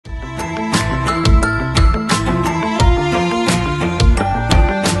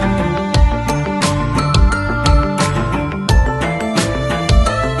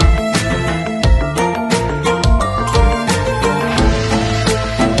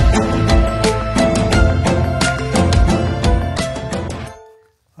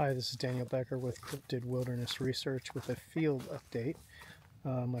this is Daniel Becker with Cryptid Wilderness Research with a field update.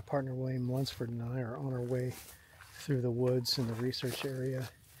 My partner William Lunsford and I are on our way through the woods in the research area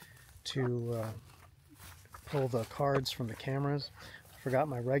to pull the cards from the cameras. I forgot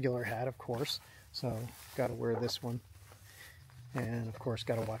my regular hat, of course, so got to wear this one. And of course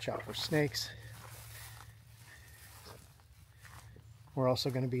got to watch out for snakes. We're also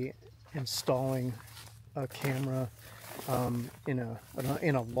going to be installing a camera in a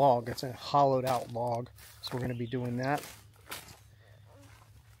log. It's a hollowed out log, so we're going to be doing that.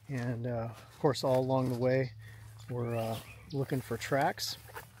 And of course, all along the way we're looking for tracks,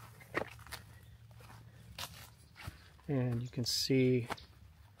 and you can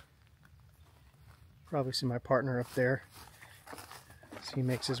probably see my partner up there as he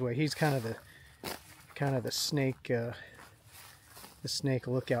makes his way. He's kind of the snake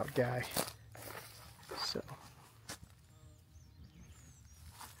lookout guy. So,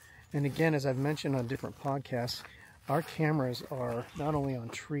 and again, as I've mentioned on different podcasts, our cameras are not only on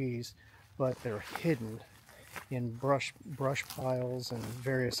trees, but they're hidden in brush piles and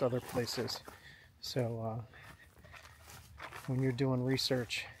various other places. So when you're doing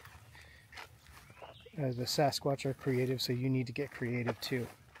research, the Sasquatch are creative, so you need to get creative too.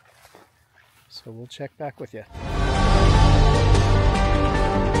 So we'll check back with you.